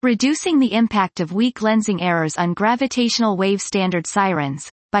Reducing the Impact of Weak Lensing Errors on Gravitational-Wave Standard Sirens,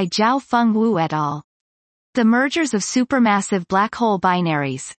 by Zhao-Feng Wu et al. The mergers of supermassive black hole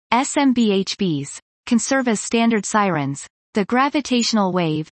binaries, SMBHBs, can serve as standard sirens, the gravitational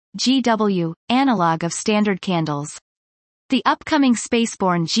wave, GW, analog of standard candles. The upcoming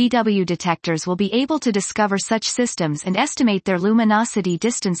spaceborne GW detectors will be able to discover such systems and estimate their luminosity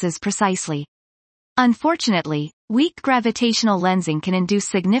distances precisely. Unfortunately, weak gravitational lensing can induce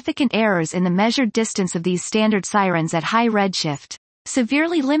significant errors in the measured distance of these standard sirens at high redshift,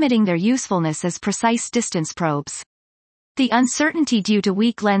 severely limiting their usefulness as precise distance probes. The uncertainty due to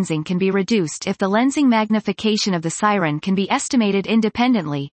weak lensing can be reduced if the lensing magnification of the siren can be estimated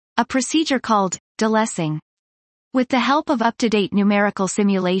independently, a procedure called delensing. With the help of up-to-date numerical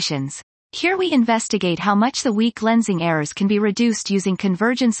simulations, here we investigate how much the weak lensing errors can be reduced using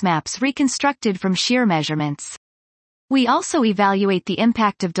convergence maps reconstructed from shear measurements. We also evaluate the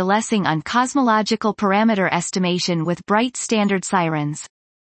impact of delensing on cosmological parameter estimation with bright standard sirens.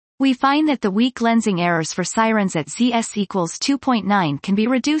 We find that the weak lensing errors for sirens at ZS equals 2.9 can be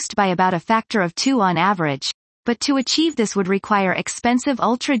reduced by about a factor of 2 on average, but to achieve this would require expensive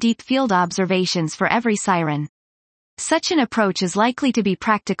ultra-deep field observations for every siren. Such an approach is likely to be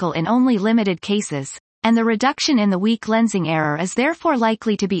practical in only limited cases, and the reduction in the weak lensing error is therefore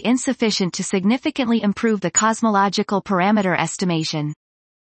likely to be insufficient to significantly improve the cosmological parameter estimation.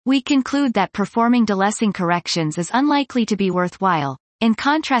 We conclude that performing delensing corrections is unlikely to be worthwhile, in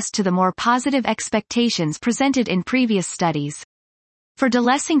contrast to the more positive expectations presented in previous studies. For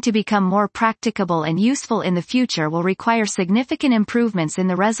delensing to become more practicable and useful in the future will require significant improvements in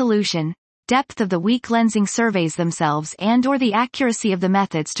the resolution, depth of the weak lensing surveys themselves and/or the accuracy of the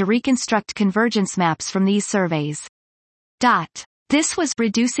methods to reconstruct convergence maps from these surveys. This was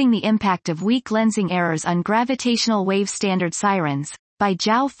Reducing the Impact of Weak Lensing Errors on Gravitational Wave Standard Sirens, by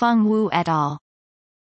Zhao-Feng Wu et al.